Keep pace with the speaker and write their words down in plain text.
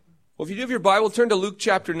Well, if you do have your Bible, turn to Luke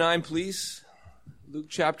chapter 9, please. Luke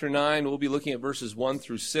chapter 9, we'll be looking at verses 1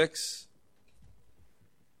 through 6.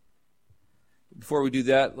 Before we do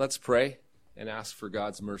that, let's pray and ask for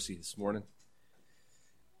God's mercy this morning.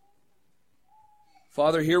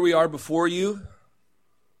 Father, here we are before you.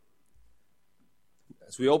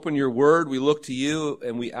 As we open your word, we look to you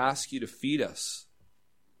and we ask you to feed us.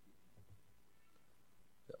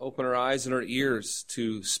 To open our eyes and our ears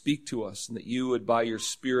to speak to us, and that you would, by your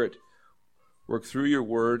Spirit, work through your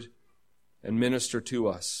word and minister to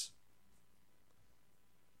us.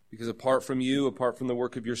 Because apart from you, apart from the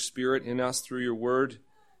work of your Spirit in us through your word,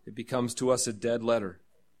 it becomes to us a dead letter.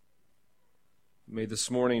 May this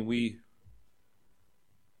morning we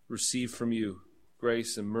receive from you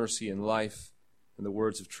grace and mercy and life and the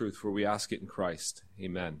words of truth, for we ask it in Christ.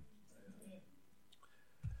 Amen.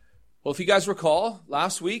 Well, if you guys recall,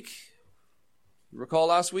 last week?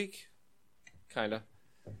 Kind of.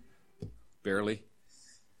 Barely.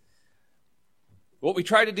 What I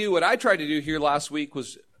tried to do here last week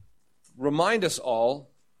was remind us all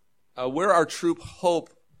where our true hope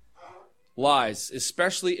lies,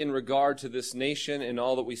 especially in regard to this nation and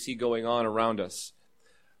all that we see going on around us.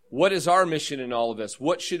 What is our mission in all of this?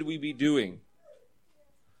 What should we be doing?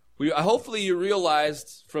 Hopefully you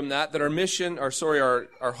realized from that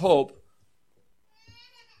our hope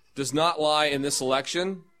does not lie in this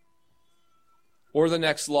election or the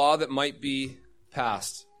next law that might be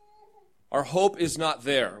passed. Our hope is not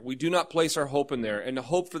there. We do not place our hope in there, and the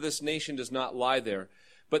hope for this nation does not lie there.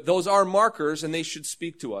 But those are markers, and they should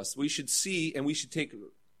speak to us. We should see, and we should take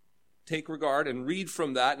regard and read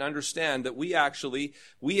from that and understand that we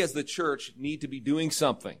as the church need to be doing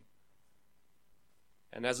something.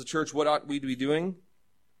 And as a church, what ought we to be doing?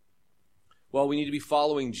 Well, we need to be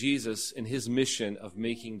following Jesus in his mission of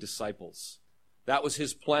making disciples. That was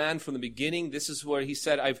his plan from the beginning. This is where he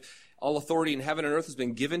said, all authority in heaven and earth has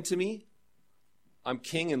been given to me. I'm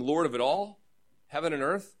king and Lord of it all, heaven and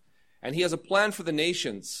earth. And he has a plan for the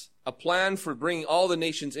nations, a plan for bringing all the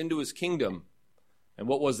nations into his kingdom. And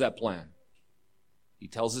what was that plan? He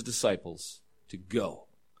tells his disciples to go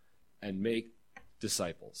and make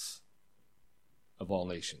disciples of all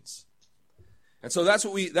nations. And so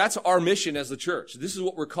that's our mission as the church. This is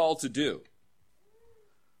what we're called to do.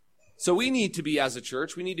 So we need to be, as a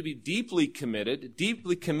church, we need to be deeply committed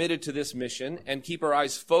to this mission and keep our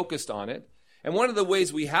eyes focused on it. And one of the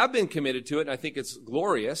ways we have been committed to it, and I think it's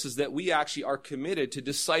glorious, is that we actually are committed to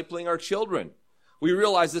discipling our children. We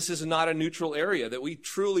realize this is not a neutral area, that we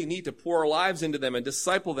truly need to pour our lives into them and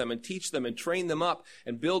disciple them and teach them and train them up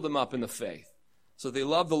and build them up in the faith, so they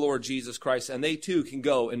love the Lord Jesus Christ and they too can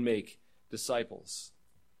go and make disciples.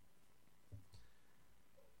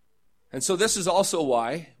 And so this is also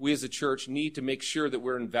why we as a church need to make sure that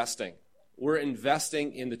we're investing. We're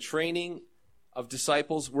investing in the training of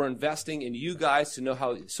disciples. We're investing in you guys to know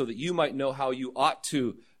how, so that you might know how you ought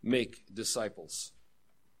to make disciples.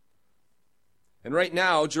 And right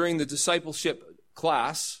now, during the discipleship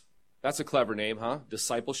class, that's a clever name, huh?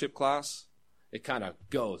 Discipleship class. It kind of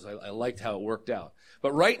goes. I liked how it worked out.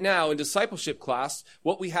 But right now in discipleship class,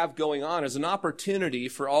 what we have going on is an opportunity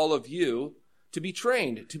for all of you to be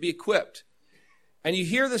trained, to be equipped. And you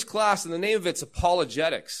hear this class, and the name of it's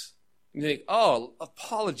apologetics. And you think, oh,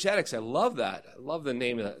 apologetics, I love that. I love the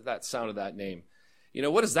name of that sound of that name.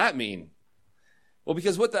 What does that mean? Well,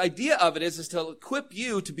 because what the idea of it is to equip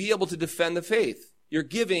you to be able to defend the faith. You're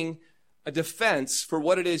giving a defense for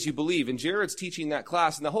what it is you believe. And Jared's teaching that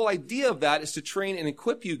class, and the whole idea of that is to train and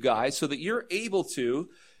equip you guys so that you're able to,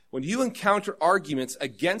 when you encounter arguments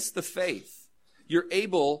against the faith, you're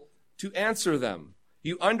able to answer them.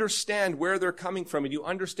 You understand where they're coming from, and you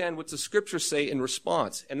understand what the scriptures say in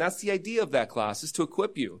response. And that's the idea of that class, is to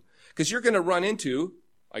equip you. Because you're going to run into,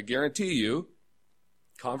 I guarantee you,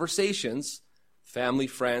 conversations, family,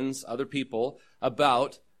 friends, other people,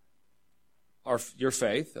 about your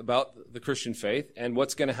faith, about the Christian faith, and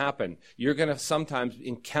what's going to happen. You're going to sometimes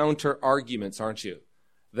encounter arguments, aren't you,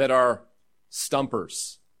 that are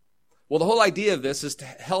stumpers. Well, the whole idea of this is to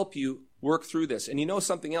help you work through this. And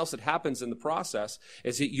something else that happens in the process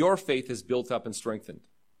is that your faith is built up and strengthened.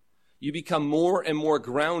 You become more and more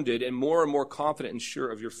grounded and more confident and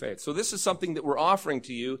sure of your faith. So this is something that we're offering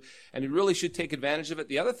to you, and you really should take advantage of it.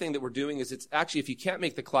 The other thing that we're doing is, it's actually, if you can't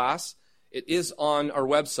make the class, it is on our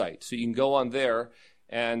website. So you can go on there,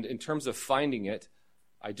 and in terms of finding it,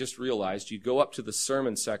 I just realized you go up to the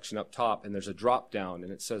sermon section up top, and there's a drop down,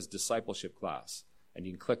 and it says discipleship class. And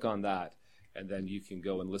you can click on that, and then you can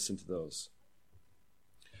go and listen to those.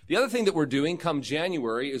 The other thing that we're doing come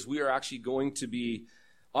January is we are actually going to be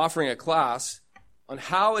offering a class on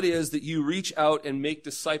how it is that you reach out and make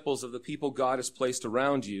disciples of the people God has placed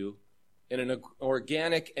around you in an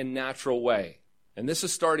organic and natural way. And this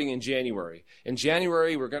is starting in January. In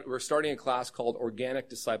January, we're starting a class called Organic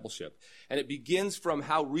Discipleship. And it begins from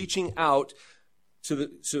how reaching out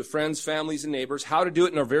to friends, families, and neighbors, how to do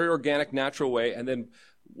it in a very organic, natural way, and then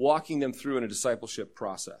walking them through in a discipleship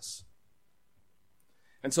process.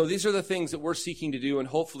 And so these are the things that we're seeking to do and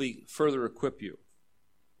hopefully further equip you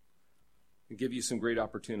and give you some great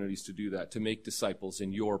opportunities to do that, to make disciples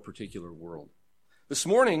in your particular world. This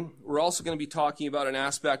morning, we're also going to be talking about an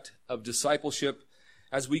aspect of discipleship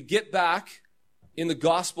as we get back in the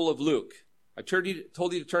Gospel of Luke. I told you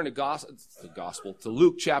to turn to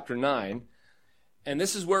Luke chapter 9, and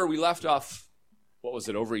this is where we left off, what was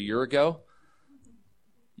it, over a year ago?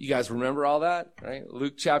 You guys remember all that, right?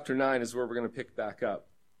 Luke chapter 9 is where we're going to pick back up.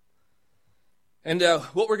 And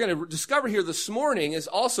what we're going to discover here this morning is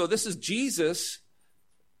also, this is Jesus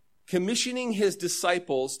commissioning his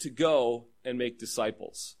disciples to go and make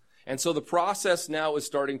disciples. And so the process now is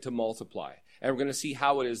starting to multiply. And we're going to see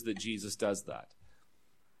how it is that Jesus does that.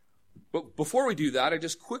 But before we do that, I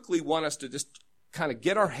just quickly want us to just kind of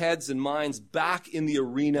get our heads and minds back in the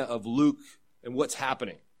arena of Luke and what's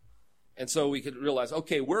happening. And so we could realize,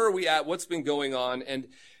 okay, where are we at? What's been going on? And,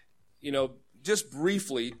 just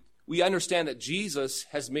briefly, we understand that Jesus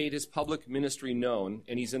has made his public ministry known,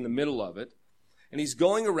 and he's in the middle of it. And he's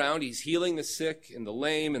going around, he's healing the sick and the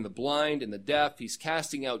lame and the blind and the deaf. He's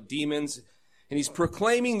casting out demons, and he's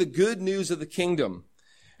proclaiming the good news of the kingdom.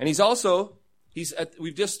 And we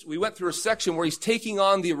went through a section where he's taking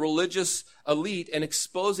on the religious elite and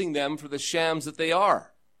exposing them for the shams that they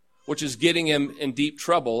are, which is getting him in deep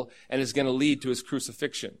trouble and is going to lead to his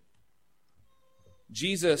crucifixion.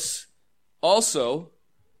 Jesus also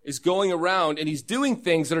is going around and he's doing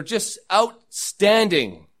things that are just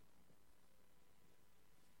outstanding.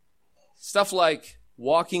 Stuff like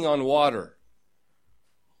walking on water.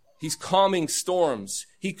 He's calming storms.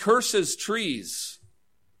 He curses trees.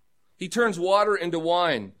 He turns water into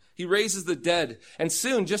wine. He raises the dead. And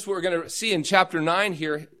soon, just what we're going to see in chapter 9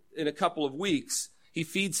 here in a couple of weeks, he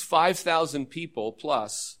feeds 5,000 people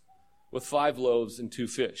plus with 5 loaves and 2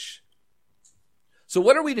 fish. So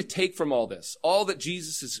what are we to take from all this? All that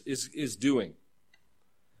Jesus is doing?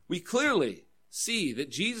 We clearly see that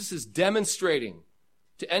Jesus is demonstrating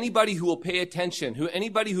to anybody who will pay attention,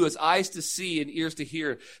 anybody who has eyes to see and ears to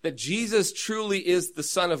hear, that Jesus truly is the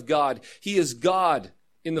Son of God. He is God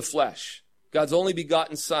in the flesh, God's only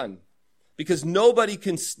begotten Son. Because nobody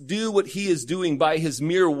can do what he is doing by his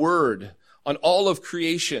mere word on all of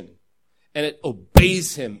creation, and it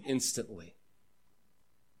obeys him instantly.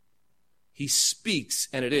 He speaks,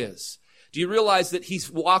 and it is. Do you realize that he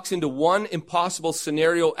walks into one impossible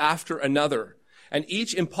scenario after another? And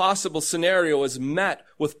each impossible scenario is met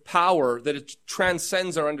with power that it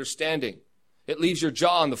transcends our understanding. It leaves your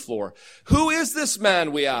jaw on the floor. Who is this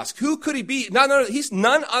man, we ask? Who could he be? He's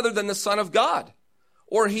none other than the Son of God.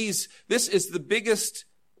 Or this is the biggest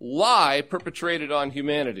lie perpetrated on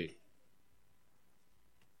humanity.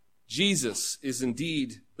 Jesus is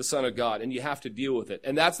indeed the Son of God, and you have to deal with it.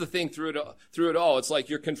 And that's the thing through it all. It's like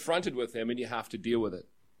you're confronted with him, and you have to deal with it.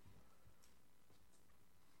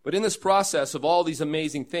 But in this process of all these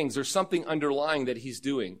amazing things, there's something underlying that he's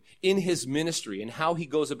doing in his ministry and how he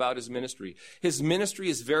goes about his ministry. His ministry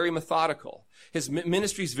is very methodical. His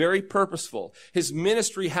ministry is very purposeful. His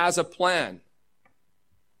ministry has a plan.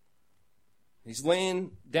 He's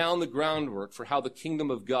laying down the groundwork for how the kingdom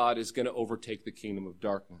of God is going to overtake the kingdom of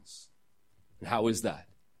darkness. And how is that?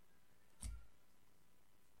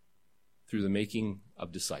 Through the making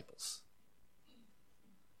of disciples.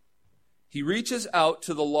 He reaches out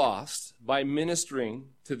to the lost by ministering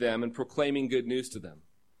to them and proclaiming good news to them.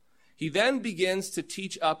 He then begins to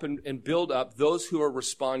teach up and build up those who are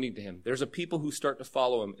responding to him. There's a people who start to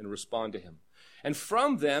follow him and respond to him. And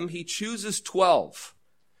from them, he chooses 12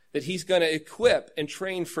 that he's going to equip and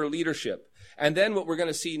train for leadership. And then what we're going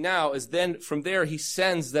to see now is then from there, he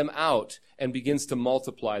sends them out and begins to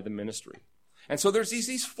multiply the ministry. And so there's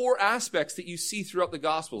these 4 aspects that you see throughout the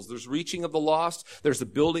Gospels. There's reaching of the lost. There's the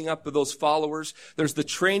building up of those followers. There's the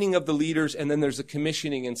training of the leaders. And then there's the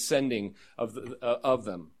commissioning and sending of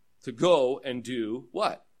them to go and do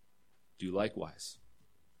what? Do likewise.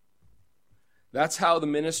 That's how the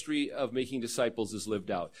ministry of making disciples is lived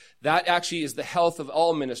out. That actually is the health of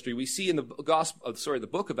all ministry. We see in the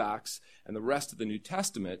book of Acts and the rest of the New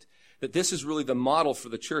Testament that this is really the model for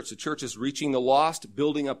the church. The church is reaching the lost,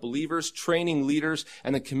 building up believers, training leaders,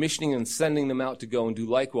 and then commissioning and sending them out to go and do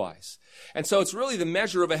likewise. And so it's really the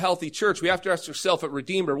measure of a healthy church. We have to ask ourselves at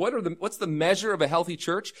Redeemer, what's the measure of a healthy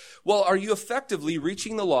church? Well, are you effectively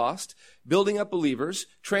reaching the lost, building up believers,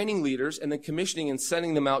 training leaders, and then commissioning and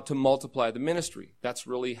sending them out to multiply the ministry? That's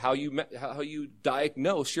really how you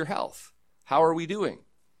diagnose your health. How are we doing?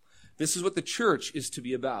 This is what the church is to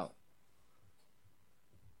be about.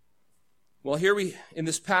 Well, in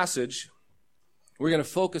this passage, we're going to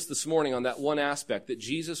focus this morning on that one aspect that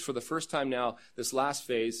Jesus, for the first time now, this last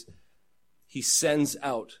phase, he sends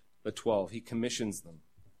out the 12. He commissions them.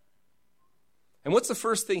 And what's the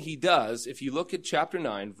first thing he does? If you look at chapter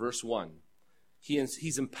 9, verse 1,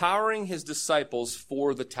 he's empowering his disciples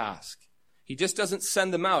for the task. He just doesn't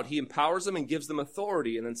send them out. He empowers them and gives them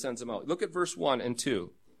authority and then sends them out. Look at verse 1 and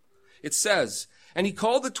 2. It says, "And he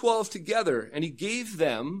called the 12 together, and he gave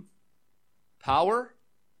them power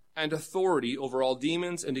and authority over all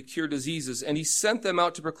demons and to cure diseases. And he sent them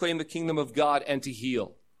out to proclaim the kingdom of God and to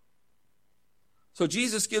heal." So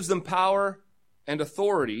Jesus gives them power and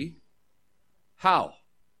authority. How?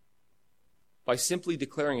 By simply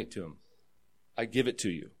declaring it to them. I give it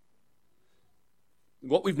to you.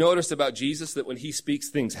 What we've noticed about Jesus, that when he speaks,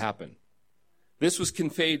 things happen. This was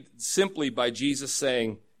conveyed simply by Jesus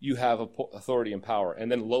saying, you have authority and power.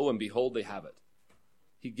 And then lo and behold, they have it.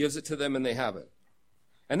 He gives it to them and they have it.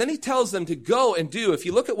 And then he tells them to go and do. If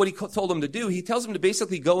you look at what he told them to do, he tells them to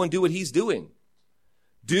basically go and do what he's doing.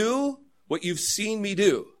 Do what you've seen me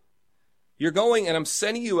do. You're going and I'm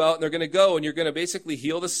sending you out, and they're going to go and you're going to basically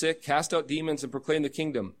heal the sick, cast out demons, and proclaim the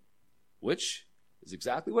kingdom, which is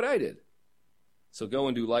exactly what I did. So go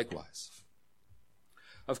and do likewise.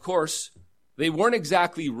 Of course, they weren't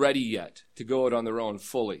exactly ready yet to go out on their own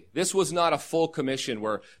fully. This was not a full commission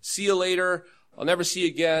where, see you later, I'll never see you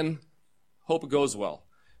again, hope it goes well.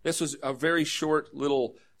 This was a very short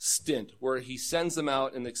little stint where he sends them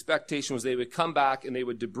out, and the expectation was they would come back and they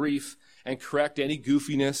would debrief and correct any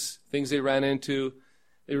goofiness, things they ran into.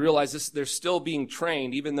 They realized they're still being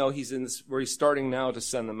trained, even though he's in this, where he's starting now to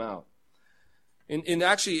send them out. In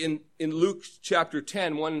Luke chapter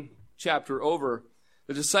 10, one chapter over,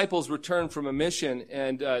 the disciples return from a mission,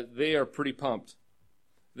 and they are pretty pumped.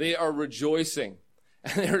 They are rejoicing.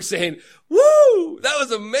 And they're saying, woo, that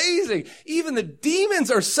was amazing. Even the demons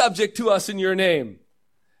are subject to us in your name.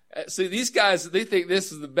 So these guys, they think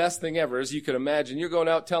this is the best thing ever, as you can imagine. You're going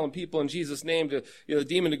out telling people in Jesus' name to, the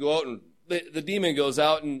demon to go out, and the demon goes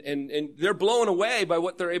out, and they're blown away by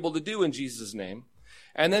what they're able to do in Jesus' name.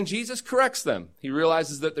 And then Jesus corrects them. He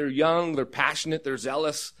realizes that they're young, they're passionate, they're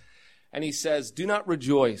zealous. And he says, do not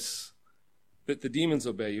rejoice that the demons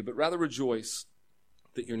obey you, but rather rejoice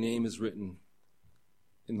that your name is written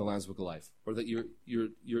in the Lamb's Book of Life, or that you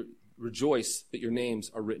rejoice that your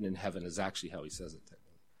names are written in heaven, is actually how he says it.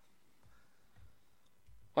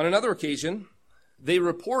 On another occasion,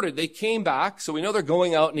 they came back, so we know they're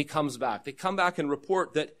going out, and he comes back. They come back and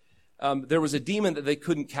report that there was a demon that they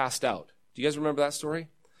couldn't cast out. Do you guys remember that story?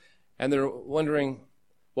 And they're wondering,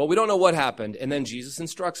 well, we don't know what happened. And then Jesus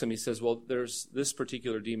instructs them. He says, well, this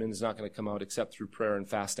particular demon is not going to come out except through prayer and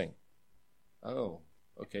fasting. Oh,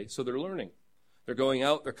 okay. So they're learning. They're going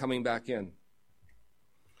out, they're coming back in.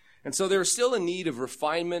 And so they're still in need of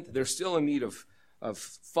refinement. They're still in need of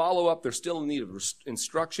follow-up. They're still in need of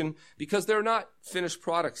instruction because they're not finished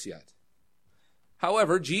products yet.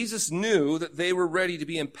 However, Jesus knew that they were ready to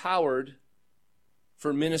be empowered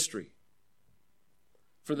for ministry,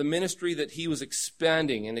 for the ministry that he was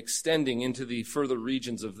expanding and extending into the further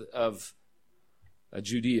regions of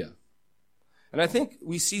Judea. And I think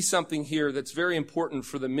we see something here that's very important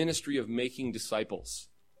for the ministry of making disciples.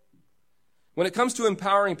 When it comes to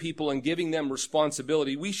empowering people and giving them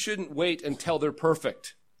responsibility, we shouldn't wait until they're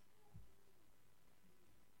perfect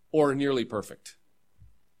or nearly perfect.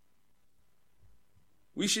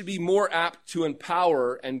 We should be more apt to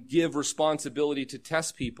empower and give responsibility to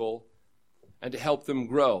test people and to help them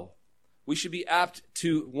grow. We should be apt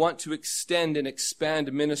to want to extend and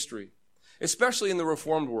expand ministry, especially in the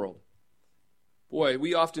Reformed world. Boy,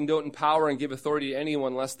 we often don't empower and give authority to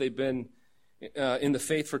anyone unless they've been in the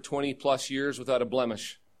faith for 20 plus years without a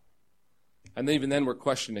blemish. And even then we're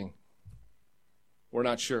questioning. We're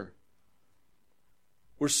not sure.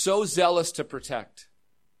 We're so zealous to protect.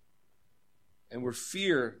 And we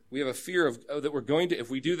have a fear of that we're going to, if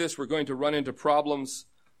we do this, we're going to run into problems.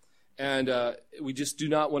 And we just do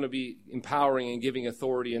not want to be empowering and giving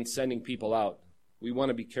authority and sending people out. We want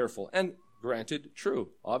to be careful. And granted, true.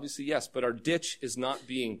 Obviously, yes. But our ditch is not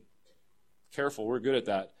being careful. We're good at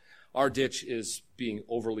that. Our ditch is being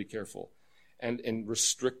overly careful. and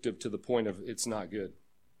restrictive to the point of it's not good.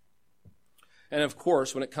 And of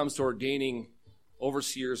course, when it comes to ordaining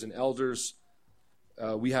overseers and elders,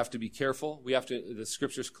 we have to be careful. The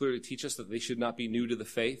scriptures clearly teach us that they should not be new to the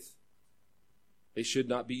faith. They should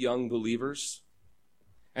not be young believers.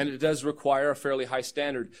 And it does require a fairly high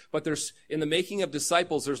standard. But in the making of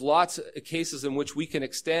disciples, there's lots of cases in which we can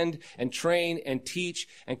extend and train and teach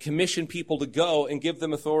and commission people to go and give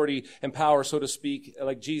them authority and power, so to speak,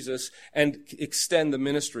 like Jesus, and extend the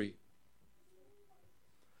ministry.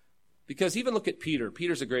 Because even look at Peter.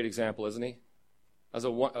 Peter's a great example, isn't he?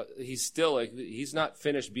 He's not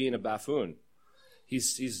finished being a buffoon.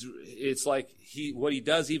 What he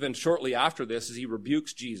does even shortly after this is he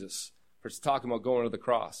rebukes Jesus for talking about going to the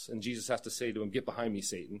cross. And Jesus has to say to him, "Get behind me,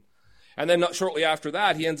 Satan." And then not shortly after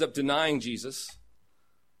that, he ends up denying Jesus.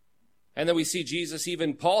 And then we see Jesus,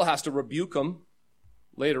 even Paul has to rebuke him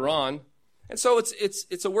later on. And so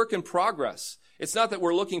it's a work in progress. It's not that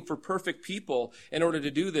we're looking for perfect people in order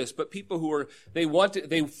to do this, but people who they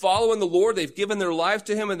follow in the Lord, they've given their lives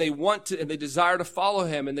to him, and they desire to follow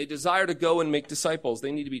him, and they desire to go and make disciples.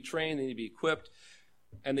 They need to be trained, they need to be equipped,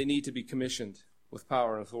 and they need to be commissioned with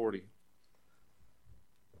power and authority.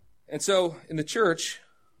 And so in the church,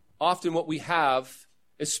 often what we have,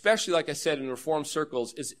 especially like I said in Reformed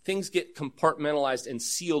circles, is things get compartmentalized and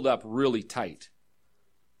sealed up really tight.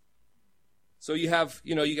 So you can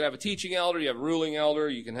have a teaching elder, you have a ruling elder,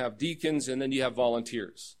 you can have deacons, and then you have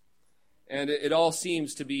volunteers. And it all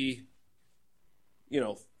seems to be,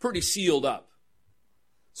 pretty sealed up.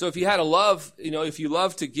 So if you had a love, if you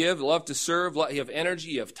love to give, love to serve, you have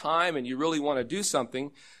energy, you have time, and you really want to do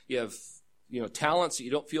something, you have, talents that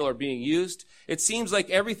you don't feel are being used, it seems like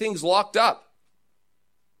everything's locked up.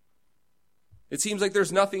 It seems like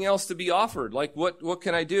there's nothing else to be offered. Like, what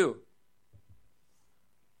can I do?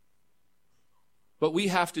 But we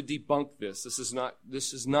have to debunk this. This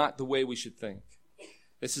is not the way we should think.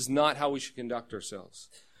 This is not how we should conduct ourselves.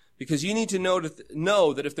 Because you need to know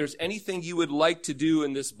that if there's anything you would like to do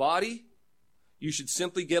in this body, you should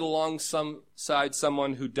simply get alongside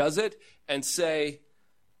someone who does it and say,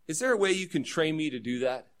 "Is there a way you can train me to do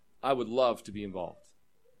that? I would love to be involved."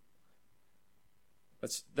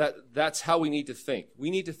 That's how we need to think. We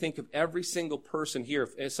need to think of every single person here.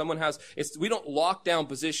 If someone we don't lock down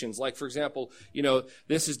positions. Like, for example,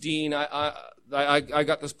 this is Dean. I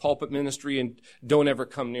got this pulpit ministry, and don't ever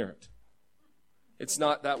come near it. It's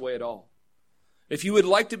not that way at all. If you would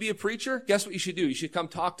like to be a preacher, guess what you should do? You should come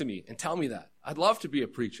talk to me and tell me that. I'd love to be a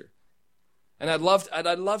preacher, and I'd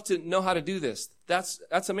love to know how to do this.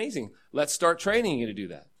 That's amazing. Let's start training you to do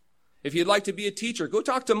that. If you'd like to be a teacher, go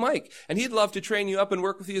talk to Mike, and he'd love to train you up and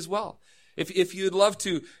work with you as well. If you'd love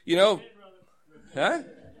to, if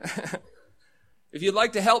you'd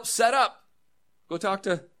like to help set up, go talk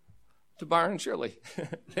to Byron and Shirley.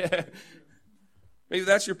 Maybe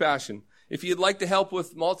that's your passion. If you'd like to help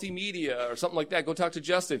with multimedia or something like that, go talk to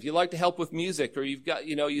Justin. If you'd like to help with music, or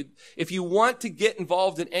if you want to get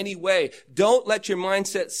involved in any way, don't let your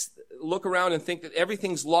mindset look around and think that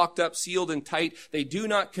everything's locked up, sealed, and tight. They do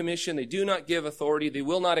not commission. They do not give authority. They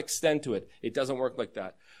will not extend to it. It doesn't work like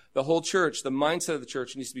that. The whole church, the mindset of the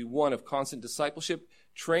church needs to be one of constant discipleship,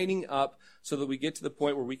 training up so that we get to the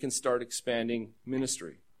point where we can start expanding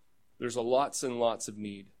ministry. There's lots and lots of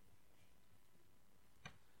need.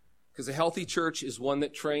 Because a healthy church is one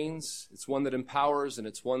that trains, it's one that empowers, and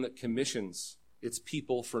it's one that commissions its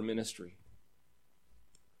people for ministry.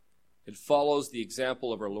 It follows the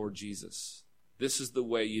example of our Lord Jesus. This is the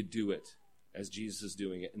way you do it as Jesus is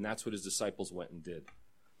doing it, and that's what his disciples went and did.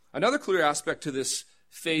 Another clear aspect to this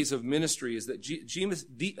phase of ministry is that Jesus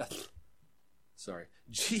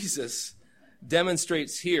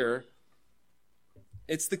demonstrates here,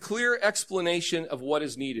 it's the clear explanation of what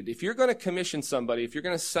is needed. If you're going to commission somebody, if you're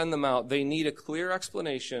going to send them out, they need a clear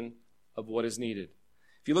explanation of what is needed.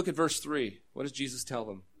 If you look at verse 3, what does Jesus tell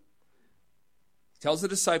them? Tells the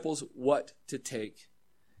disciples what to take.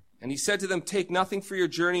 And he said to them, "Take nothing for your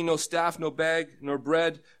journey, no staff, no bag, nor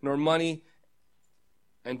bread, nor money,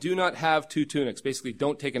 and do not have 2 tunics." Basically,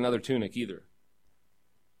 don't take another tunic either.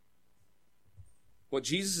 What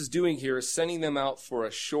Jesus is doing here is sending them out for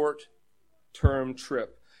a short-term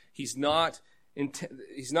trip. He's not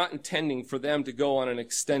intending for them to go on an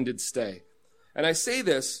extended stay. And I say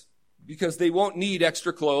this because they won't need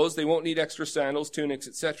extra clothes, they won't need extra sandals, tunics,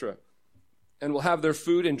 etc., and will have their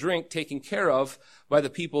food and drink taken care of by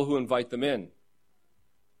the people who invite them in.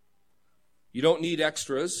 You don't need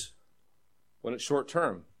extras when it's short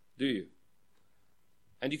term, do you?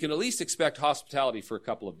 And you can at least expect hospitality for a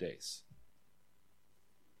couple of days.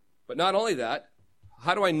 But not only that,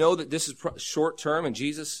 how do I know that this is short term and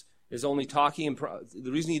Jesus is only talking, and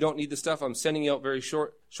the reason you don't need the stuff, I'm sending you out very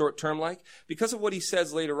short term like, because of what he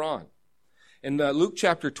says later on. In Luke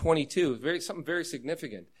chapter 22, something very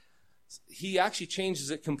significant. He actually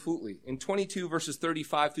changes it completely. In 22 verses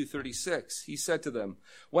 35 through 36, he said to them,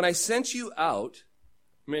 when I sent you out,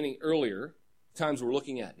 meaning earlier, times we're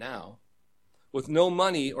looking at now, with no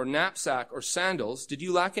money or knapsack or sandals, did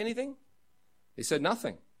you lack anything? They said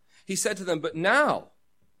nothing. He said to them, but now,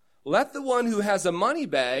 let the one who has a money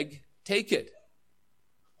bag take it.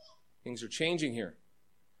 Things are changing here.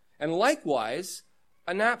 And likewise,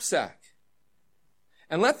 a knapsack.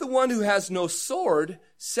 And let the one who has no sword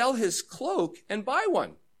sell his cloak and buy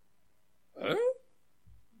one. Huh?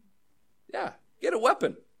 Yeah, get a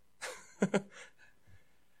weapon.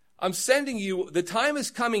 I'm sending you, the time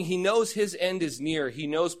is coming. He knows his end is near. He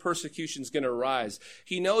knows persecution's going to arise.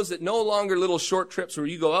 He knows that no longer little short trips where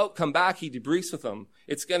you go out, come back, he debriefs with them.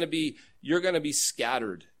 It's going to be, you're going to be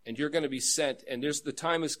scattered and you're going to be sent. And the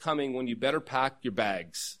time is coming when you better pack your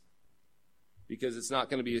bags because it's not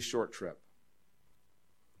going to be a short trip.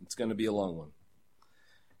 It's going to be a long one.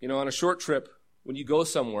 You know, on a short trip, when you go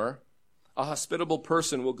somewhere, a hospitable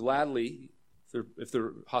person will gladly, if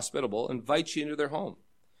they're hospitable, invite you into their home.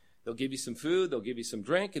 They'll give you some food, they'll give you some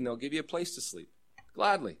drink, and they'll give you a place to sleep.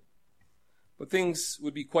 Gladly. But things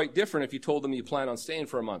would be quite different if you told them you plan on staying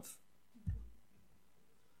for a month.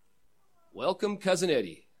 Welcome, Cousin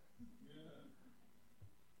Eddie.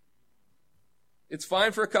 It's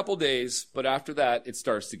fine for a couple days, but after that, it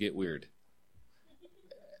starts to get weird.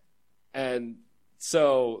 And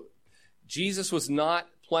so Jesus was not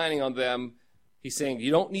planning on them. He's saying,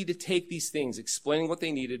 you don't need to take these things, explaining what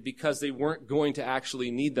they needed because they weren't going to actually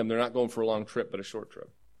need them. They're not going for a long trip, but a short trip.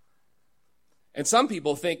 And some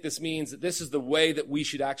people think this means that this is the way that we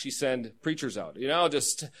should actually send preachers out. You know,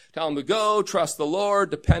 just tell them to go, trust the Lord,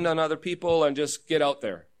 depend on other people, and just get out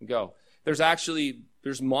there and go.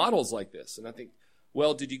 There's models like this. And I think,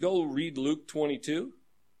 well, did you go read Luke 22?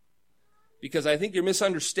 Because I think you're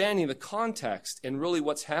misunderstanding the context and really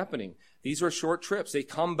what's happening. These are short trips. They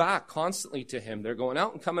come back constantly to him. They're going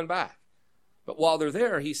out and coming back. But while they're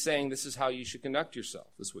there, he's saying this is how you should conduct yourself.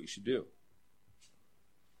 This is what you should do.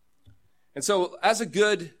 And so as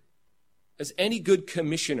any good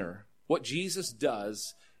commissioner, what Jesus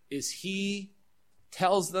does is he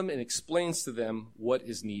tells them and explains to them what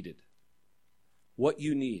is needed. What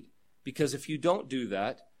you need. Because if you don't do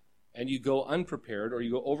that, and you go unprepared or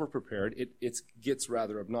you go overprepared, it gets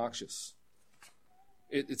rather obnoxious.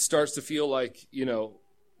 It starts to feel like,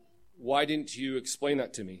 why didn't you explain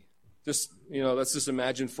that to me? Let's just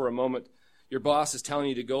imagine for a moment your boss is telling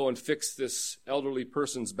you to go and fix this elderly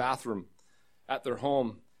person's bathroom at their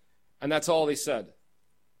home, and that's all they said.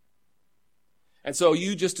 And so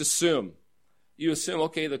you just assume. You assume,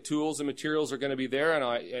 okay, the tools and materials are going to be there,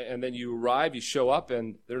 and then you arrive, you show up,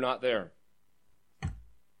 and they're not there.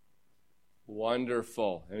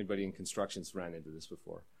 Wonderful. Anybody in construction's ran into this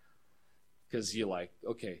before? Because you're like,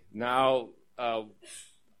 okay, now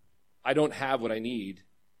I don't have what I need,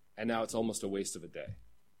 and now it's almost a waste of a day.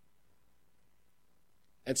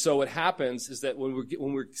 And so what happens is that when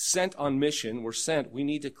we're sent on mission, we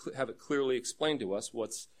need to have it clearly explained to us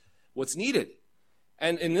what's needed.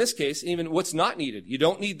 And in this case, even what's not needed. You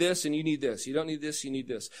don't need this and you need this. You don't need this, you need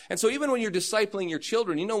this. And so even when you're discipling your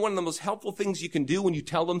children, one of the most helpful things you can do when you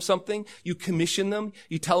tell them something, you commission them,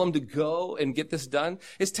 you tell them to go and get this done,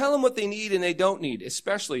 is tell them what they need and they don't need,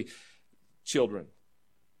 especially children.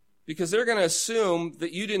 Because they're going to assume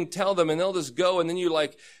that you didn't tell them and they'll just go and then you're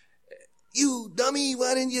like, you dummy,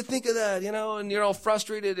 why didn't you think of that? And you're all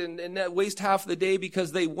frustrated and waste half the day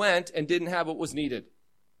because they went and didn't have what was needed.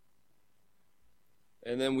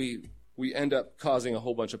 And then we end up causing a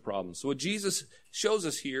whole bunch of problems. So what Jesus shows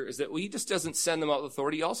us here is that he just doesn't send them out with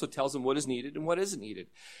authority. He also tells them what is needed and what isn't needed.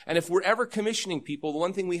 And if we're ever commissioning people, the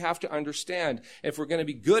one thing we have to understand, if we're going to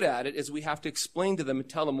be good at it, is we have to explain to them and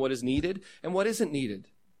tell them what is needed and what isn't needed.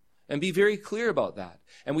 And be very clear about that.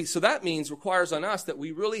 So that requires on us that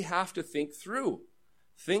we really have to think through.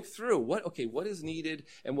 Think through what is needed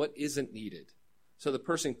and what isn't needed. So the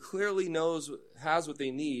person clearly has what they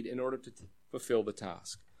need in order to fulfill the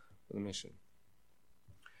task, the mission.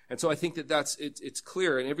 And so I think it's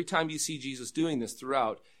clear. And every time you see Jesus doing this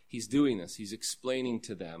throughout, he's doing this. He's explaining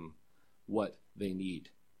to them what they need.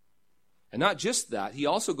 And not just that, he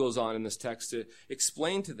also goes on in this text to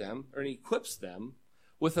explain to them, or he equips them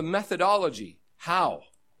with a methodology. How?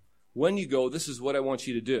 When you go, this is what I want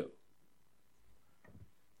you to do.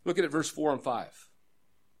 Look at it, verse 4 and 5.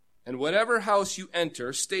 And whatever house you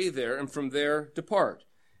enter, stay there, and from there depart.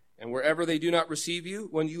 And wherever they do not receive you,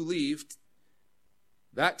 when you leave,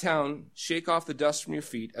 that town, shake off the dust from your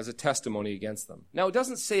feet as a testimony against them. Now, it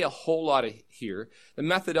doesn't say a whole lot here. The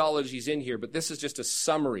methodology is in here, but this is just a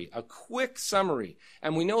summary, a quick summary.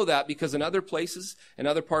 And we know that because in other places, in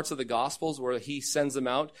other parts of the Gospels where he sends them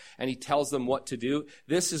out and he tells them what to do,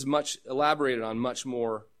 this is much elaborated on much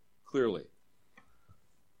more clearly.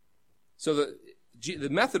 So the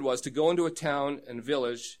method was to go into a town and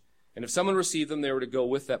village, and if someone received them, they were to go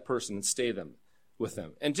with that person and stay with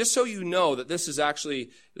them. And just so you know that this is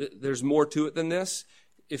actually, there's more to it than this,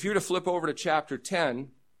 if you're to flip over to chapter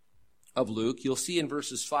 10 of Luke, you'll see in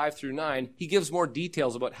verses 5 through 9, he gives more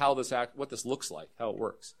details about what this looks like, how it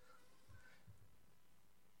works.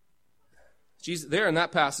 There in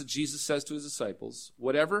that passage, Jesus says to his disciples,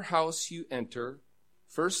 "Whatever house you enter,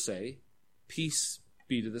 first say, 'Peace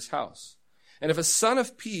be to this house.' And if a son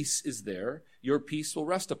of peace is there, your peace will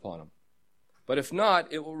rest upon him. But if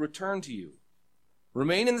not, it will return to you.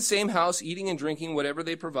 Remain in the same house, eating and drinking whatever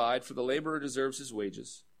they provide, for the laborer deserves his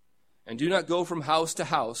wages. And do not go from house to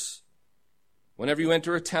house. Whenever you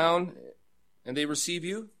enter a town and they receive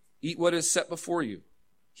you, eat what is set before you.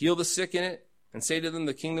 Heal the sick in it, and say to them,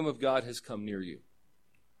 the kingdom of God has come near you."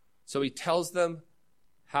 So he tells them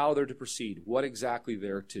how they're to proceed, what exactly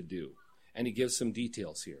they're to do. And he gives some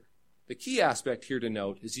details here. The key aspect here to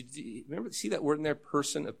note is, remember, see that word in there,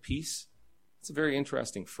 person of peace? It's a very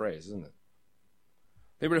interesting phrase, isn't it?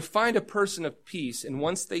 They were to find a person of peace, and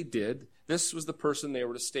once they did, this was the person they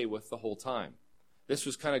were to stay with the whole time. This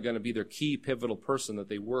was kind of going to be their key pivotal person that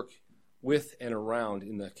they work with and around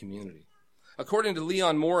in the community. According to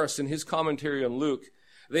Leon Morris in his commentary on Luke,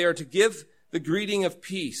 they are to give the greeting of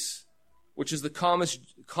peace, which is the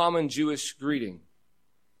common Jewish greeting.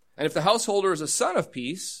 And if the householder is a son of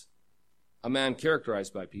peace, a man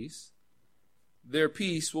characterized by peace, their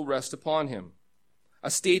peace will rest upon him.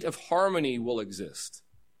 A state of harmony will exist.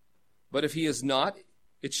 But if he is not,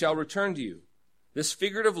 it shall return to you. This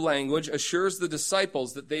figurative language assures the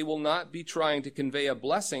disciples that they will not be trying to convey a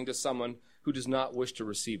blessing to someone who does not wish to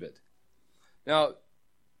receive it. Now,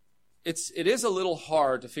 it is a little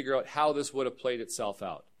hard to figure out how this would have played itself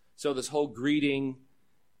out. So this whole greeting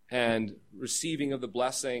and receiving of the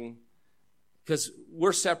blessing, because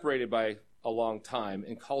we're separated by a long time,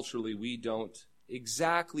 and culturally we don't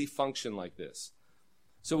exactly function like this.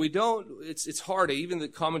 So it's hard, even the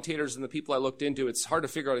commentators and the people I looked into, it's hard to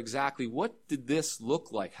figure out exactly what did this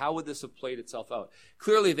look like? How would this have played itself out?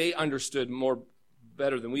 Clearly they understood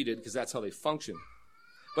better than we did, because that's how they function.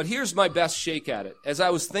 But here's my best shake at it. As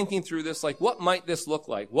I was thinking through this, like, what might this look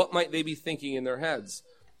like? What might they be thinking in their heads?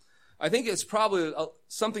 I think it's probably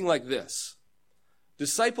something like this.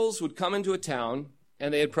 Disciples would come into a town,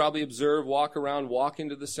 and they'd probably walk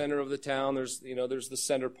into the center of the town. There's the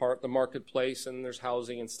center part, the marketplace, and there's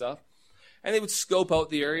housing and stuff. And they would scope out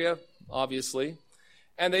the area, obviously.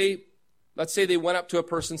 And let's say they went up to a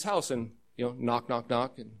person's house and, knock, knock,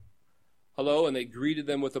 knock, and hello, and they greeted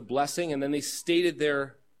them with a blessing, and then they stated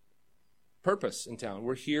their purpose in town.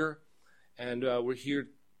 We're here, and we're here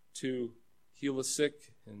to heal the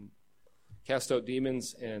sick and cast out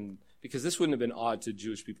demons, and because this wouldn't have been odd to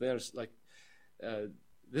Jewish people. They understood,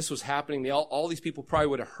 this was happening. All these people probably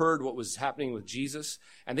would have heard what was happening with Jesus,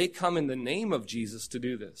 and they come in the name of Jesus to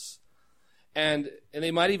do this. And they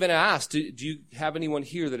might even ask, do you have anyone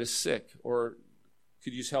here that is sick, or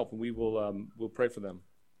could you use help? And we will we'll pray for them.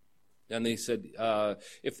 And they said,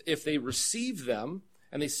 if they received them,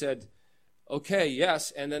 and they said, okay, yes,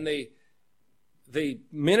 and then they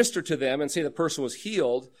minister to them and say the person was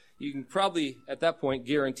healed, you can probably at that point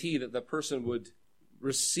guarantee that the person would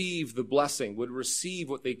receive the blessing, would receive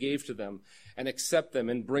what they gave to them and accept them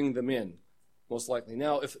and bring them in, most likely.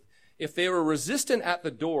 Now, if they were resistant at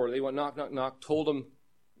the door, they went knock, knock, knock, told them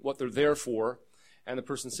what they're there for, and the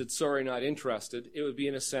person said, sorry, not interested, it would be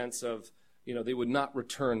in a sense of, they would not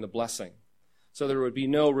return the blessing. So there would be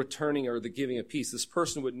no returning or the giving of peace. This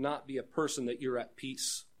person would not be a person that you're at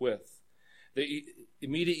peace with.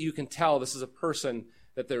 Immediately you can tell this is a person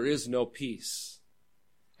that there is no peace.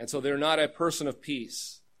 And so they're not a person of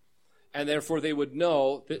peace. And therefore they would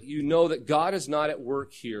know that God is not at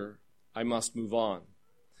work here. I must move on.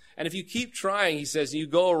 And if you keep trying, he says, and you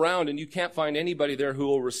go around and you can't find anybody there who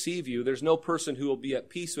will receive you, there's no person who will be at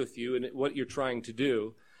peace with you in what you're trying to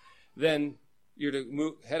do, then you're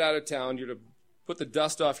to head out of town, you're to put the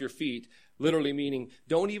dust off your feet, literally meaning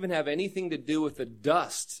don't even have anything to do with the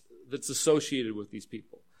dust that's associated with these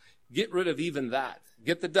people. Get rid of even that.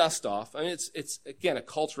 Get the dust off. I mean, it's again, a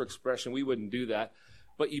cultural expression. We wouldn't do that.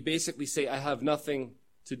 But you basically say, I have nothing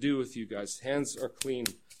to do with you guys. Hands are clean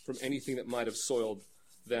from anything that might have soiled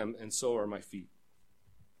them, and so are my feet.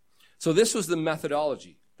 So this was the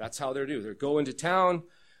methodology. That's how they're do. They're go into town.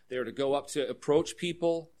 They're to go up to approach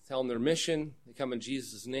people, tell them their mission. They come in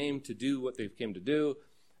Jesus' name to do what they came to do.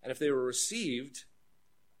 And if they were received,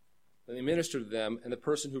 then they minister to them. And the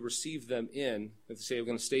person who received them in, if they say, we're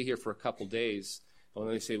going to stay here for a couple days, and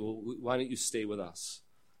then they say, well, why don't you stay with us?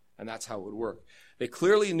 And that's how it would work. They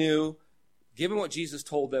clearly knew, given what Jesus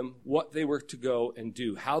told them, what they were to go and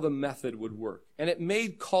do, how the method would work. And it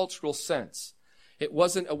made cultural sense. It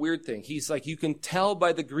wasn't a weird thing. He's like, you can tell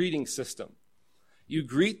by the greeting system. You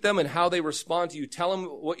greet them and how they respond to you. Tell them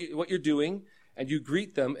what you're doing, and you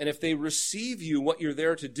greet them. And if they receive you, what you're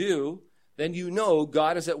there to do, then you know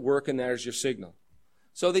God is at work, and there's your signal.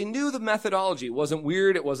 So they knew the methodology. It wasn't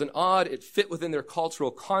weird. It wasn't odd. It fit within their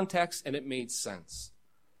cultural context, and it made sense.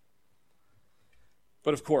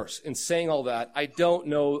 But of course, in saying all that, I don't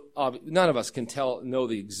know, none of us can know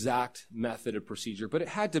the exact method of procedure, but it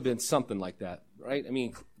had to have been something like that, right? I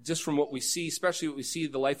mean, just from what we see, especially what we see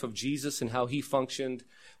the life of Jesus and how he functioned,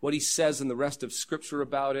 what he says in the rest of Scripture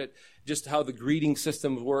about it, just how the greeting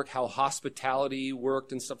system worked, how hospitality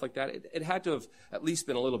worked and stuff like that. It had to have at least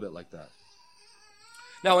been a little bit like that.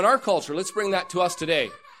 Now, in our culture, let's bring that to us today.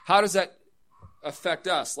 How does that affect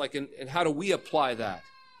us? And how do we apply that?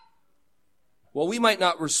 Well, we might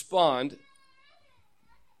not respond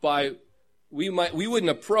we wouldn't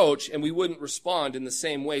approach and we wouldn't respond in the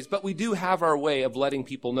same ways, but we do have our way of letting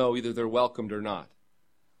people know either they're welcomed or not.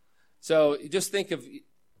 So just think of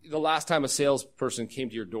the last time a salesperson came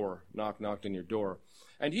to your door, knocked on your door.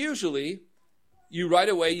 And usually, you right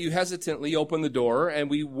away, you hesitantly open the door and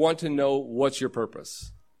we want to know what's your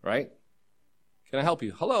purpose, right? Can I help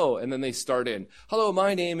you? Hello. And then they start in. Hello,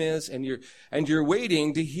 my name is, and you're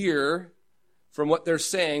waiting to hear from what they're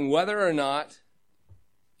saying, whether or not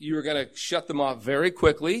you're going to shut them off very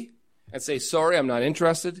quickly and say, sorry, I'm not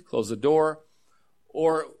interested, close the door.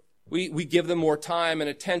 Or we give them more time and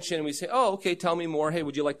attention, and we say, oh, okay, tell me more. Hey,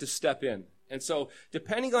 would you like to step in? And so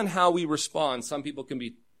depending on how we respond, some people can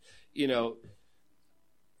be,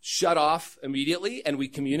 shut off immediately, and we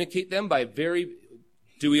communicate them by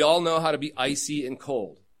do we all know how to be icy and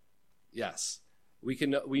cold? Yes. We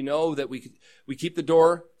know that we keep the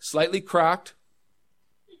door slightly cracked,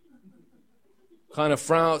 kind of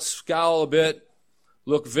frown, scowl a bit,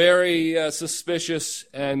 look very suspicious,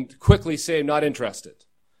 and quickly say, not interested.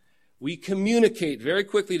 We communicate very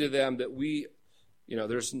quickly to them that we're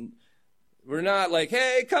not like,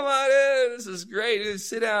 hey, come on in, this is great, just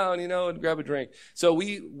sit down, and grab a drink. So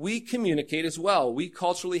we communicate as well. We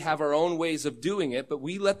culturally have our own ways of doing it, but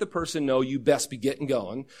we let the person know you best be getting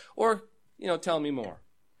going, or, tell me more.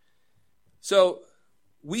 So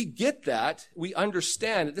we get that. We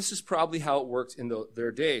understand that this is probably how it worked in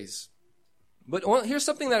their days. But here's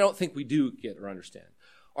something that I don't think we do get or understand.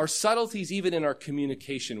 Our subtleties even in our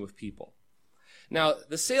communication with people. Now,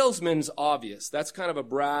 the salesman's obvious. That's kind of a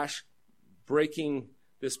brash, breaking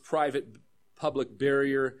this private-public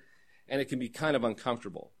barrier, and it can be kind of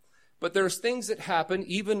uncomfortable. But there's things that happen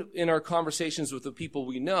even in our conversations with the people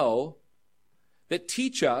we know that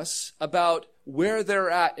teach us about where they're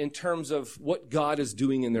at in terms of what God is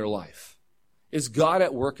doing in their life. Is God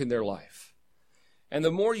at work in their life? And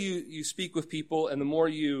the more you speak with people and the more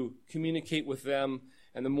you communicate with them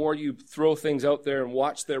and the more you throw things out there and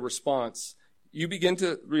watch their response, you begin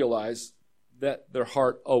to realize that their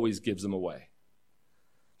heart always gives them away.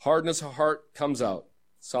 Hardness of heart comes out.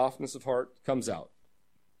 Softness of heart comes out.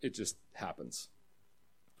 It just happens.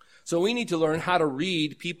 So we need to learn how to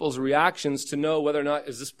read people's reactions to know whether or not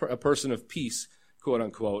is this a person of peace, quote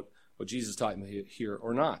unquote, what Jesus taught me here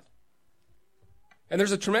or not. And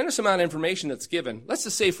there's a tremendous amount of information that's given. Let's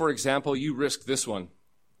just say, for example, you risk this one.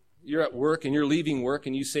 You're at work and you're leaving work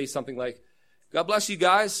and you say something like, God bless you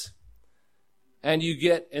guys. And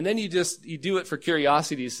then you do it for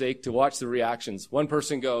curiosity's sake to watch the reactions. One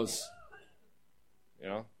person goes,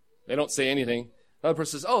 they don't say anything. Another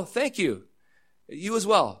person says, oh, thank you. You as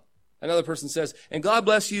well. Another person says, and God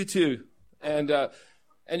bless you too. And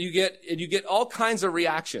you get all kinds of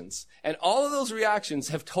reactions. And all of those reactions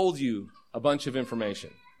have told you a bunch of information.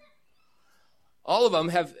 All of them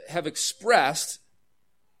have expressed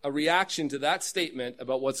a reaction to that statement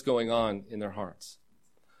about what's going on in their hearts.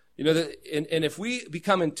 And if we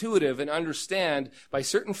become intuitive and understand by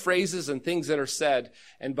certain phrases and things that are said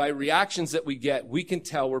and by reactions that we get, we can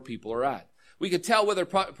tell where people are at. We can tell whether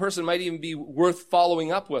a person might even be worth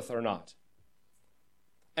following up with or not.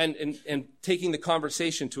 And taking the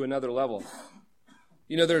conversation to another level.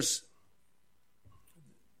 There's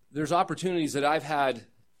opportunities that I've had,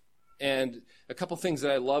 and a couple things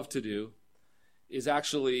that I love to do is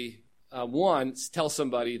actually, one, tell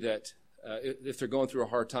somebody that if they're going through a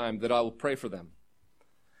hard time, that I will pray for them.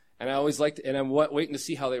 And I always like to, and I'm waiting to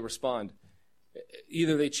see how they respond.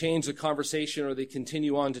 Either they change the conversation or they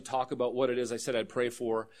continue on to talk about what it is I said I'd pray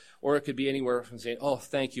for, or it could be anywhere from saying, oh,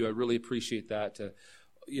 thank you, I really appreciate that, to,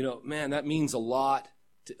 man, that means a lot.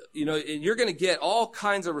 And you're going to get all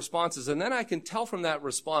kinds of responses, and then I can tell from that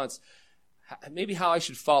response maybe how I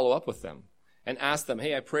should follow up with them and ask them,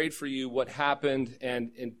 hey, I prayed for you, what happened,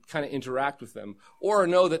 and kind of interact with them. Or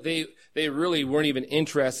know that they really weren't even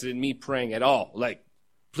interested in me praying at all. Like,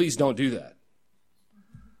 please don't do that.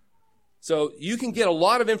 So you can get a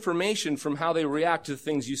lot of information from how they react to the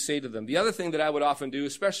things you say to them. The other thing that I would often do,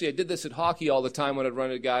 especially I did this at hockey all the time when I'd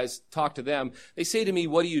run into guys, talk to them, they say to me,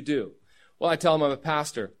 what do you do? Well, I tell them I'm a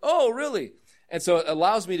pastor. Oh, really? And so it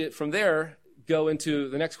allows me to, from there, go into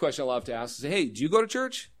the next question I'll have to ask. Say, hey, do you go to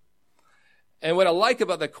church? And what I like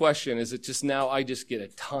about that question is that just now I just get a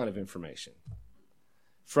ton of information.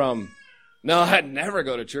 From, no, I'd never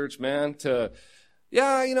go to church, man, to,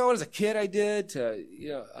 yeah, as a kid I did, to,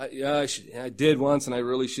 I did once and I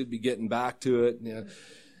really should be getting back to it.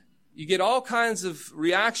 You get all kinds of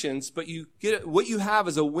reactions, but what you have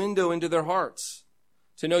is a window into their hearts.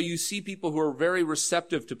 To know you see people who are very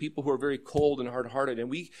receptive to people who are very cold and hard-hearted. And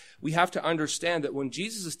we have to understand that when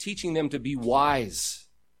Jesus is teaching them to be wise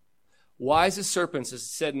as serpents, as it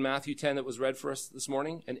said in Matthew 10 that was read for us this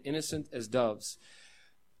morning, and innocent as doves.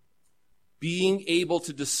 Being able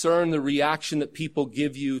to discern the reaction that people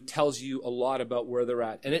give you tells you a lot about where they're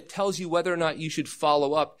at. And it tells you whether or not you should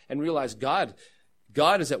follow up and realize God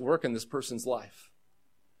is at work in this person's life.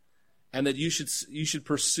 And that you should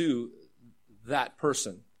pursue that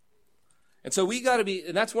person. And so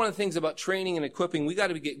and that's one of the things about training and equipping, we got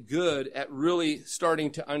to get good at really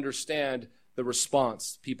starting to understand the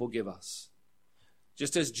response people give us.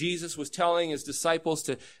 Just as Jesus was telling his disciples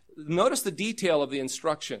to notice the detail of the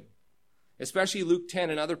instruction, especially Luke 10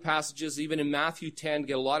 and other passages, even in Matthew 10,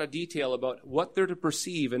 get a lot of detail about what they're to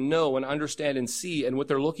perceive and know and understand and see and what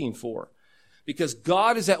they're looking for. Because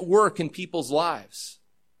God is at work in people's lives.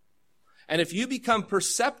 And if you become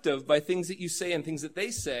perceptive by things that you say and things that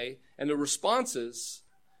they say and the responses,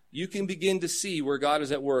 you can begin to see where God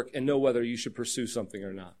is at work and know whether you should pursue something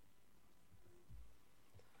or not.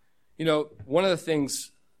 This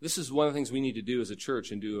is one of the things we need to do as a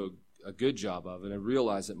church and do a good job of, and I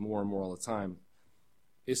realize it more and more all the time,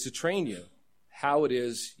 is to train you how it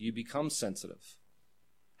is you become sensitive,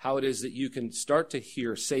 how it is that you can start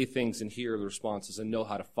to say things and hear the responses and know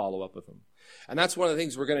how to follow up with them. And that's one of the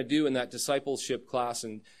things we're going to do in that discipleship class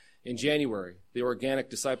in January, the organic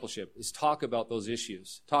discipleship, is talk about those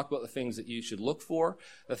issues. Talk about the things that you should look for,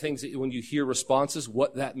 the things that when you hear responses,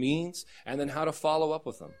 what that means, and then how to follow up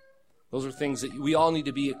with them. Those are things that we all need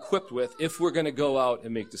to be equipped with if we're going to go out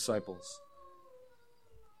and make disciples.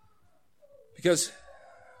 Because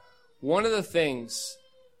one of the things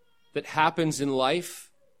that happens in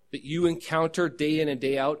life that you encounter day in and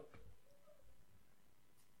day out,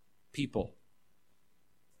 people.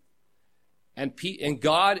 And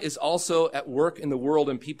God is also at work in the world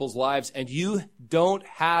in people's lives, and you don't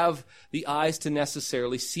have the eyes to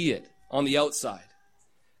necessarily see it on the outside.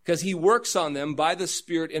 Because he works on them by the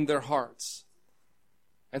Spirit in their hearts.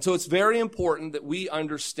 And so it's very important that we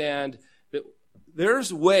understand that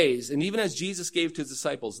there's ways, and even as Jesus gave to his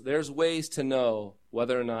disciples, there's ways to know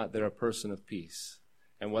whether or not they're a person of peace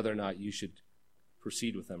and whether or not you should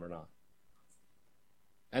proceed with them or not.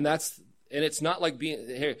 And it's not like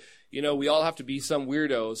we all have to be some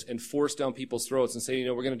weirdos and force down people's throats and say,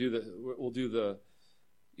 we'll do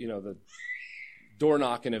the door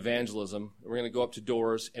knock and evangelism. We're going to go up to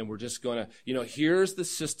doors and we're just going to, here's the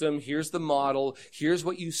system, here's the model, here's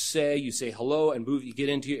what you say hello and move, you get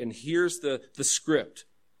into it, and here's the script.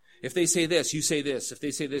 If they say this, you say this. If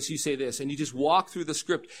they say this, you say this. And you just walk through the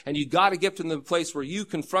script, and you got to get to the place where you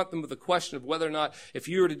confront them with the question of whether or not, if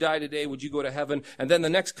you were to die today, would you go to heaven? And then the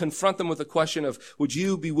next, confront them with the question of, would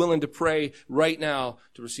you be willing to pray right now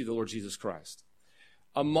to receive the Lord Jesus Christ?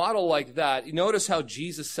 A model like that, you notice how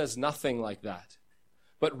Jesus says nothing like that,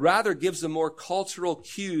 but rather gives them more cultural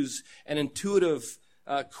cues and intuitive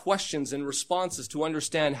questions and responses to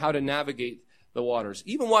understand how to navigate the waters.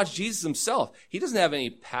 Even watch Jesus himself. He doesn't have any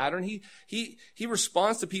pattern. He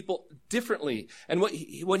responds to people differently. And what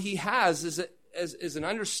he has is an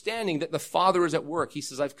understanding that the Father is at work. He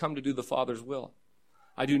says, I've come to do the Father's will.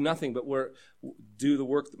 I do nothing but do the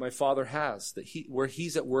work that my Father has. Where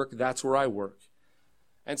he's at work, that's where I work.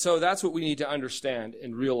 And so that's what we need to understand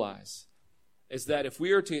and realize, is that if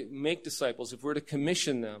we are to make disciples, if we're to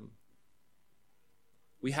commission them,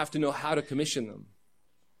 we have to know how to commission them.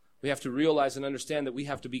 We have to realize and understand that we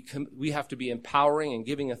have to be empowering and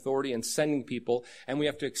giving authority and sending people, and we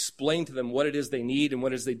have to explain to them what it is they need and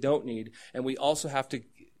what it is they don't need. And we also have to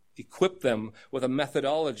equip them with a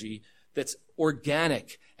methodology that's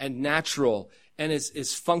organic and natural and is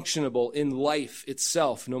functionable in life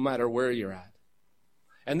itself, no matter where you're at.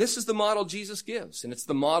 And this is the model Jesus gives, and it's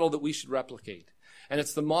the model that we should replicate. And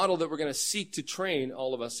it's the model that we're going to seek to train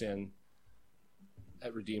all of us in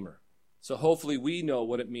at Redeemer. So hopefully we know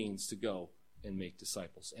what it means to go and make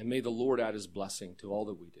disciples. And may the Lord add his blessing to all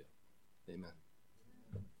that we do. Amen.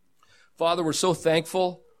 Father, we're so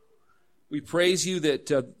thankful. We praise you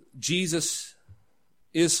that Jesus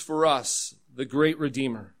is for us the great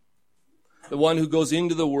Redeemer, the one who goes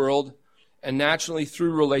into the world and naturally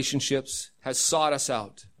through relationships has sought us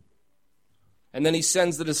out. And then he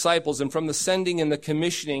sends the disciples, and from the sending and the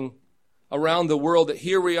commissioning around the world, that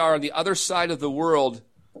here we are on the other side of the world,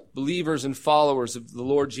 believers and followers of the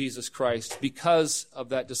Lord Jesus Christ, because of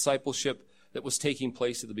that discipleship that was taking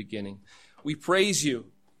place at the beginning. We praise you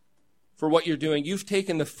for what you're doing. You've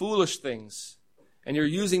taken the foolish things and you're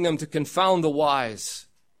using them to confound the wise.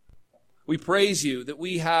 We praise you that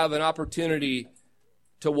we have an opportunity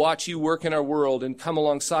to watch you work in our world and come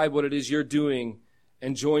alongside what it is you're doing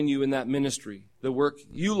and join you in that ministry, the work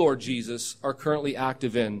you, Lord Jesus, are currently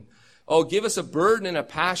active in. Oh, give us a burden and a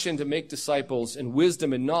passion to make disciples, and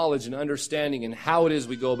wisdom and knowledge and understanding and how it is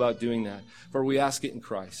we go about doing that. For we ask it in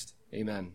Christ. Amen.